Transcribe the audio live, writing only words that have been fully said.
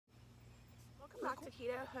back to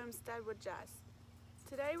Keto Homestead with Jess.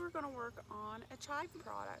 Today we're going to work on a chive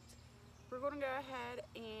product. We're going to go ahead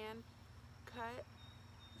and cut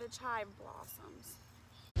the chive blossoms.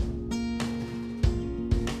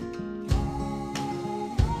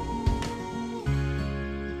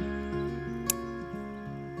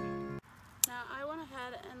 Now I went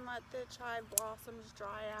ahead and let the chive blossoms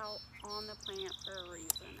dry out on the plant for a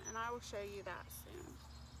reason, and I will show you that soon.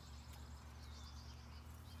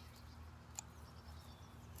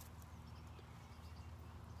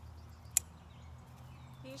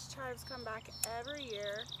 These chives come back every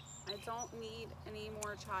year. I don't need any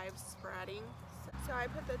more chives spreading, so I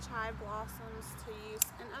put the chive blossoms to use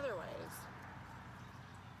in other ways.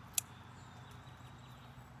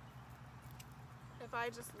 If I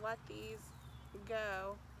just let these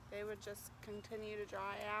go, they would just continue to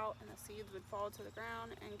dry out and the seeds would fall to the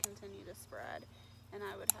ground and continue to spread, and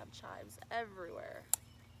I would have chives everywhere.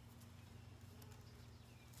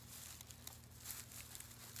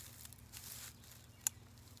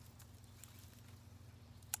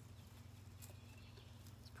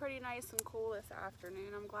 Pretty nice and cool this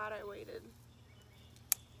afternoon. I'm glad I waited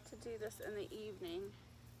to do this in the evening.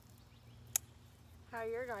 How are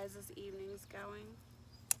your guys' evenings going?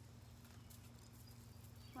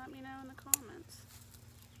 Let me know in the comments.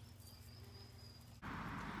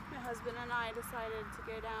 My husband and I decided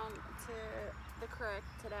to go down to the creek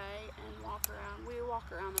today and walk around. We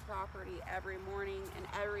walk around the property every morning and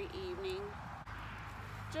every evening,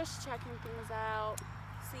 just checking things out,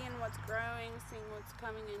 seeing what's growing, seeing what's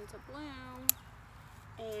coming into bloom.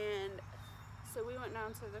 And so we went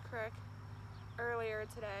down to the creek earlier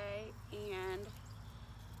today, and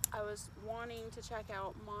I was wanting to check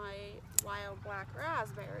out my wild black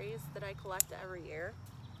raspberries that I collect every year,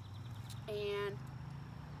 and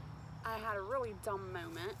I had a really dumb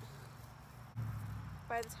moment.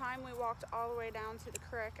 By the time we walked all the way down to the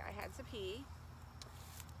creek, I had to pee,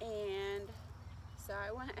 and so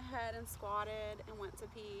I went ahead and squatted and went to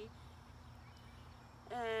pee.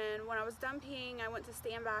 And when I was done peeing, I went to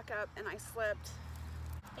stand back up and I slipped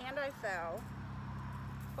and I fell,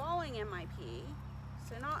 falling in my pee.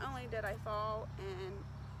 So not only did I fall and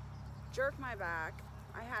jerk my back,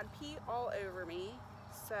 I had pee all over me.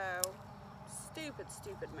 So stupid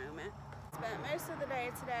moment. Spent most of the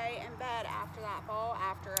day today in bed after that fall,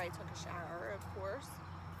 after I took a shower, of course.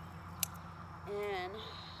 And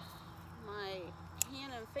my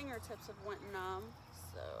hand and fingertips have went numb,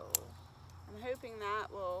 so I'm hoping that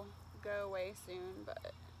will go away soon,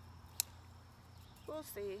 but we'll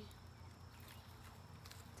see.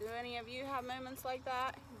 Do any of you have moments like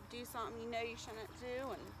that? Do something you know you shouldn't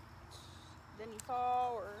do and then you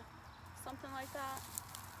fall or something like that?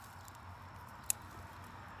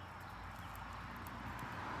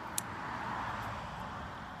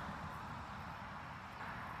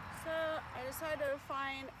 So I decided to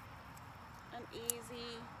find an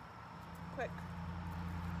easy, quick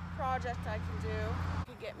project I can do.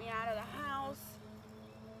 Could get me out of the house,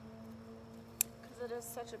 because it is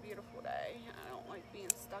such a beautiful day. I don't like being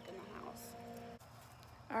stuck in the house.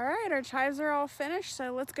 All right, our chives are all finished,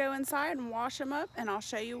 so let's go inside and wash them up, and I'll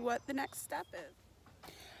show you what the next step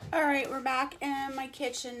is. All right, we're back in my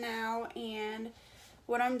kitchen now, and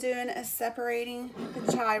what I'm doing is separating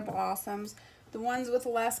the chive blossoms, the ones with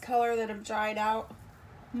less color that have dried out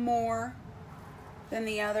more than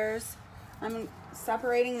the others. I'm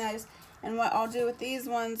separating those, and what I'll do with these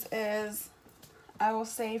ones is I will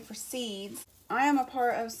save for seeds. I am a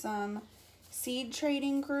part of some seed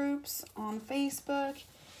trading groups on Facebook,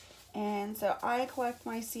 and so I collect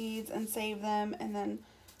my seeds and save them, and then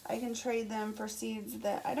I can trade them for seeds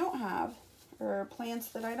that I don't have or plants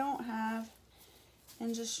that I don't have,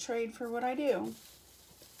 and just trade for what I do.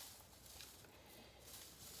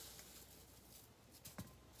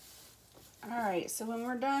 Alright, so when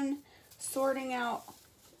we're done sorting out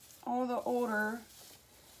all the older,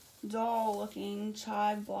 dull looking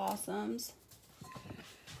chive blossoms,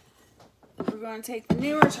 we're going to take the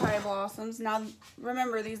newer chive blossoms. Now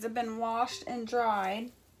remember, these have been washed and dried.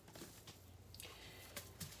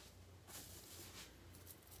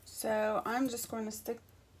 So I'm just going to stick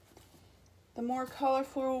the more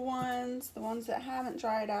colorful ones, the ones that haven't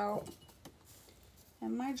dried out,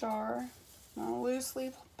 in my jar. I'll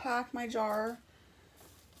loosely pack my jar.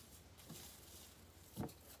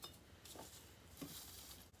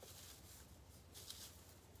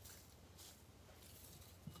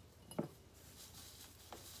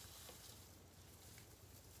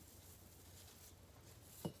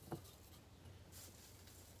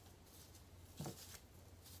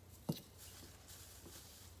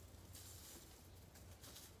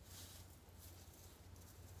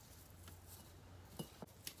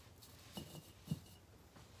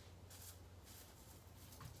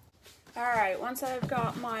 Alright, once I've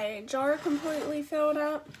got my jar completely filled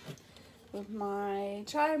up with my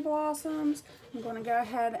chive blossoms, I'm going to go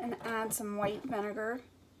ahead and add some white vinegar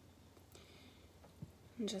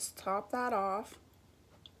and just top that off.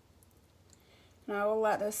 And I will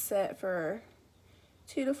let this sit for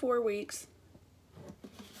 2 to 4 weeks.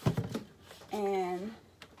 And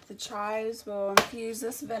the chives will infuse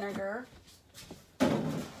this vinegar.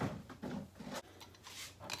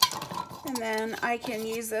 And then I can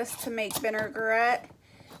use this to make vinaigrette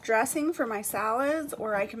dressing for my salads,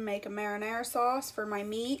 or I can make a marinara sauce for my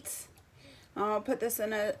meats. I'll put this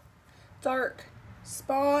in a dark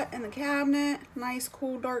spot in the cabinet, nice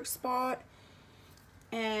cool dark spot,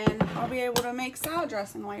 and I'll be able to make salad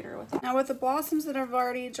dressing later with it. Now with the blossoms that have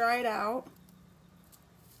already dried out,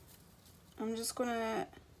 I'm just gonna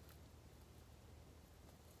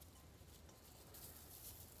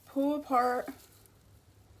pull apart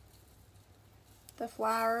the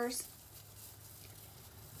flowers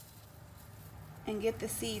and get the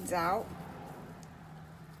seeds out.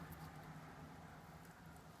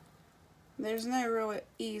 There's no real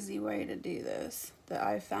easy way to do this that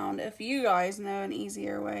I found. If you guys know an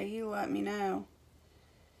easier way, you let me know.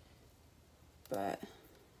 But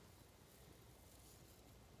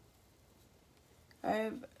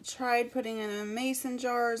I've tried putting it in mason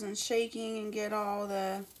jars and shaking and get all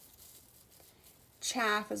the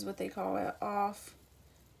chaff, is what they call it, off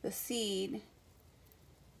the seed,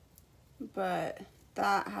 but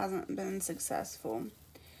that hasn't been successful.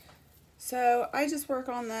 So I just work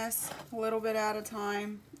on this a little bit at a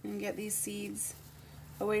time and get these seeds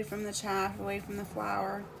away from the chaff, away from the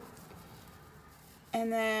flour,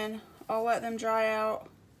 and then I'll let them dry out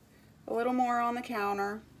a little more on the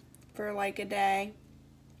counter for like a day,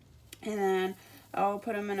 and then I'll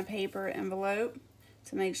put them in a paper envelope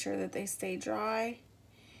to make sure that they stay dry,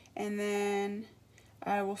 and then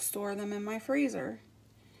I will store them in my freezer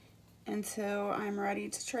until I'm ready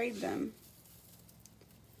to trade them.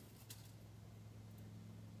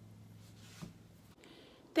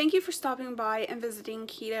 Thank you for stopping by and visiting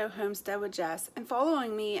Keto Homestead with Jess and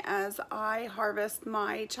following me as I harvest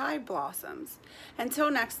my chive blossoms. Until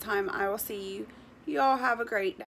next time, I will see you. You all have a great day.